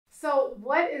So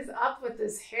what is up with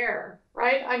this hair,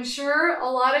 right? I'm sure a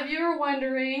lot of you are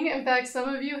wondering. In fact, some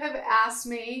of you have asked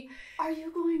me, are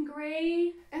you going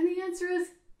gray? And the answer is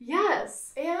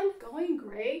yes. And going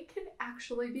gray can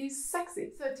actually be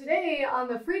sexy. So today on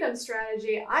the Freedom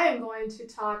Strategy, I am going to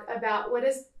talk about what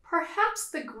is perhaps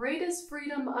the greatest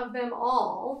freedom of them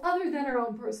all, other than our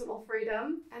own personal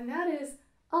freedom, and that is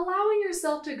allowing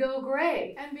yourself to go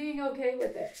gray and being okay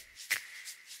with it.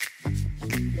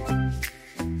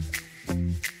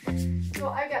 So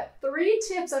I've got 3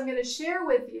 tips I'm going to share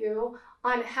with you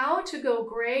on how to go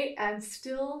gray and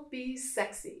still be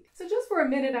sexy. So just for a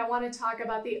minute, I want to talk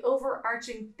about the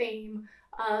overarching theme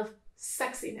of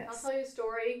sexiness. I'll tell you a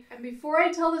story, and before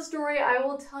I tell the story, I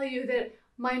will tell you that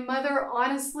my mother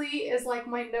honestly is like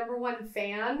my #1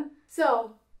 fan.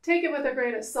 So take it with a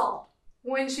grain of salt.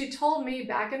 When she told me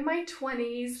back in my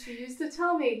 20s, she used to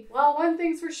tell me, well, one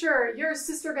thing's for sure, your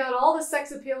sister got all the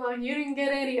sex appeal and you didn't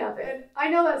get any of it. And I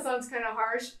know that sounds kind of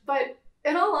harsh, but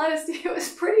in all honesty, it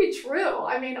was pretty true.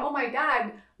 I mean, oh my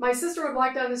God, my sister would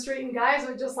walk down the street and guys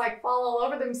would just like fall all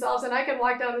over themselves, and I could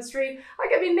walk down the street, I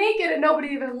could be naked and nobody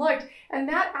even looked. And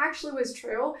that actually was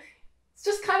true. It's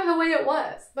just kind of the way it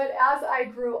was. But as I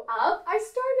grew up, I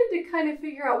started to kind of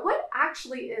figure out what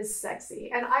actually is sexy.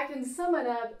 And I can sum it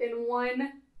up in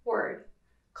one word: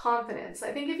 confidence.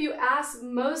 I think if you ask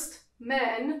most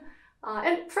men,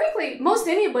 and frankly, most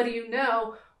anybody you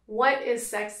know, what is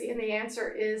sexy? And the answer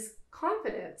is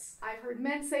confidence. I've heard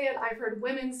men say it, I've heard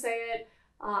women say it.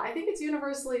 I think it's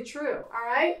universally true. All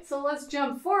right, so let's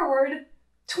jump forward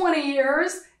 20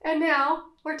 years, and now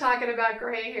we're talking about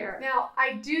gray hair. Now,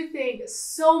 I do think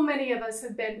so many of us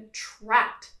have been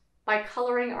trapped by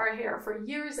coloring our hair for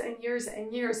years and years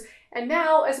and years. And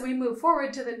now, as we move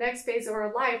forward to the next phase of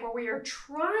our life where we are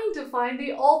trying to find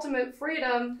the ultimate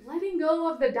freedom, letting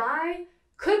go of the dye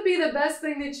could be the best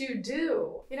thing that you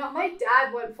do. You know, my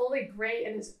dad went fully gray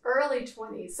in his early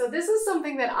 20s. So this is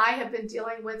something that I have been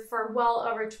dealing with for well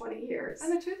over 20 years.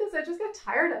 And the truth is, I just got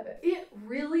tired of it. It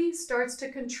really starts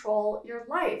to control your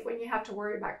life when you have to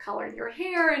worry about coloring your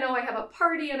hair. And oh, I have a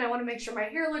party and I want to make sure my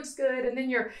hair looks good. And then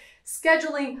you're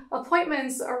scheduling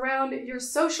appointments around your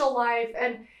social life.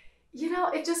 And you know,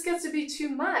 it just gets to be too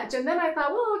much. And then I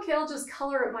thought, well, okay, I'll just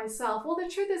color it myself. Well,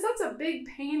 the truth is that's a big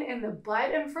pain in the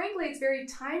butt. And frankly, it's very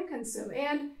time consuming.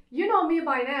 And you know me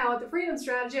by now at the Freedom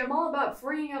Strategy, I'm all about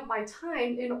freeing up my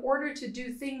time in order to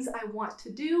do things I want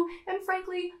to do. And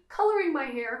frankly, coloring my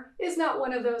hair is not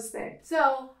one of those things.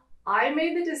 So I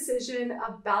made the decision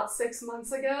about 6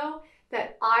 months ago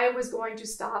that I was going to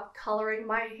stop coloring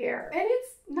my hair. And it's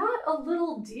not a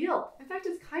little deal. In fact,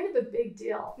 it's kind of a big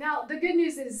deal. Now, the good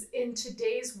news is in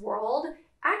today's world,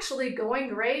 actually going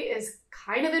gray is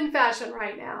kind of in fashion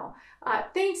right now.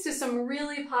 Thanks to some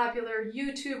really popular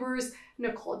YouTubers.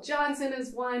 Nicole Johnson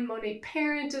is one, Monique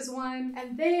Parent is one,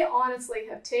 and they honestly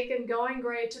have taken going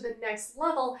gray to the next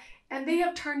level, and they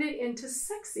have turned it into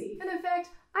sexy. And in fact,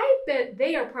 I bet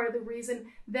they are part of the reason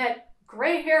that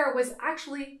gray hair was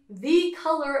actually the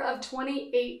color of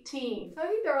 2018. So I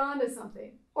think they're onto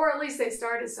something. Or at least they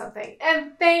started something.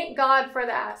 And thank God for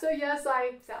that. So yes,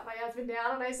 I sat my husband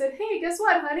down and I said, hey, guess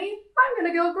what, honey? I'm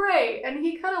gonna go gray. And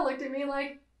he kind of looked at me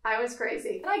like I was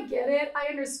crazy. And I get it, I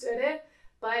understood it,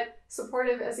 but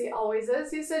supportive as he always is,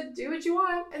 he said, do what you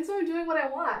want. And so I'm doing what I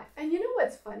want. And you know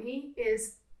what's funny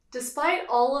is, despite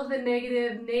all of the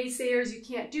negative naysayers, you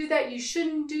can't do that, you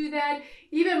shouldn't do that.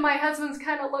 Even my husband's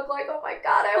kind of look like, oh my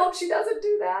God, I hope she doesn't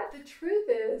do that. The truth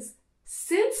is,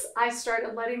 since I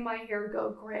started letting my hair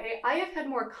go gray, I have had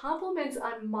more compliments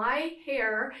on my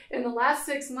hair in the last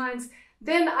 6 months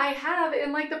than I have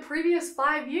in like the previous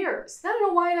 5 years. I don't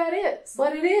know why that is,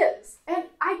 but it is. And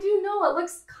I do know it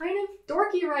looks kind of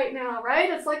dorky right now, right?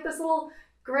 It's like this little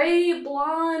gray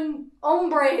blonde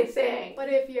ombre thing. But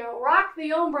if you rock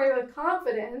the ombre with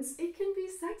confidence, it can be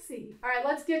sexy. All right,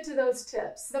 let's get to those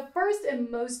tips. The first and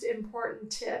most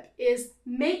important tip is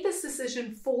make this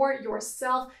decision for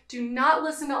yourself. Do not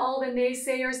listen to all the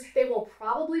naysayers. They will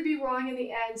probably be wrong in the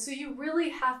end. So you really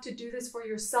have to do this for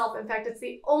yourself. In fact, it's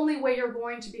the only way you're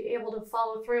going to be able to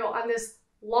follow through on this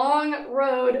long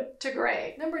road to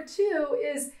gray. Number 2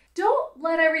 is don't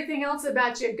let everything else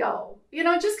about you go. You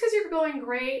know, just because you're going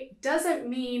gray doesn't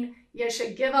mean you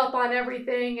should give up on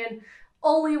everything and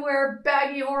only wear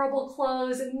baggy, horrible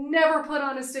clothes and never put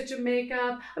on a stitch of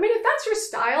makeup. I mean, if that's your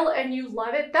style and you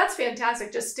love it, that's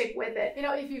fantastic. Just stick with it. You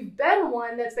know, if you've been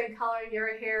one that's been coloring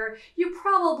your hair, you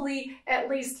probably at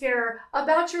least care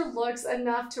about your looks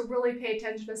enough to really pay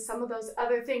attention to some of those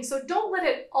other things. So don't let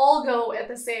it all go at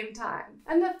the same time.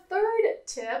 And the third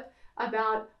tip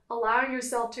about allowing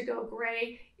yourself to go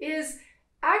gray is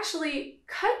actually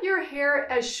cut your hair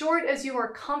as short as you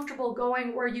are comfortable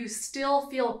going, where you still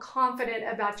feel confident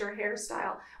about your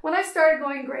hairstyle. When I started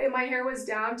going gray, my hair was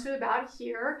down to about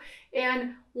here.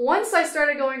 And once I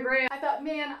started going gray, I thought,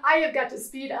 man, I have got to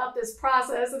speed up this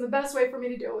process. And the best way for me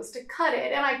to do it was to cut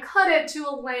it. And I cut it to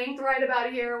a length right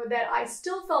about here that I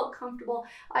still felt comfortable.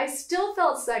 I still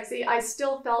felt sexy. I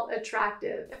still felt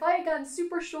attractive. If I had gone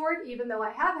super short, even though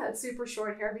I have had super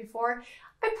short hair before,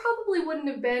 I probably wouldn't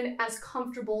have been as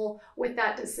comfortable with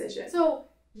that decision. So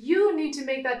you need to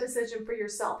make that decision for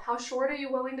yourself. How short are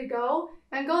you willing to go?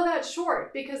 And go that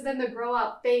short, because then the grow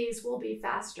out phase will be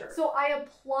faster. So I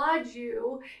applaud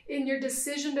you in your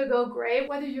decision to go gray,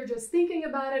 whether you're just thinking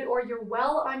about it or you're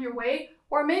well on your way,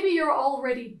 or maybe you're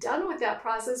already done with that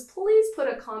process. Please put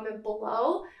a comment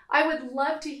below. I would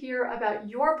love to hear about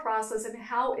your process and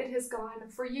how it has gone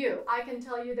for you. I can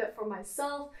tell you that for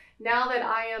myself, now that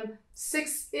I am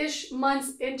 6-ish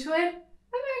months into it,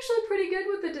 I'm actually pretty good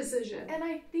with the decision. And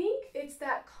I think it's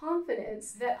that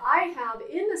confidence that I have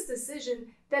in this decision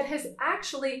that has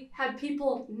actually had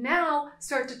people now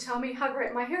start to tell me how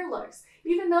great my hair looks,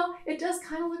 even though it does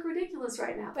kind of look ridiculous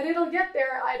right now. But it'll get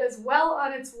there. It is well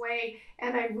on its way,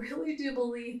 and I really do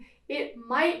believe it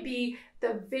might be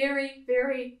the very,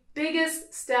 very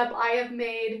biggest step I have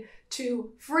made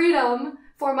to freedom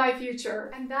for my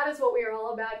future. And that is what we are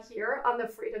all about here on the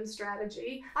Freedom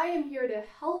Strategy. I am here to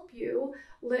help you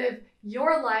live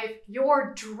your life,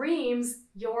 your dreams,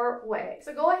 your way.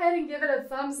 So go ahead and give it a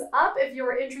thumbs up if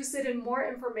you're interested in more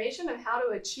information on how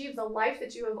to achieve the life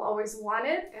that you have always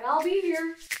wanted, and I'll be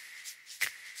here.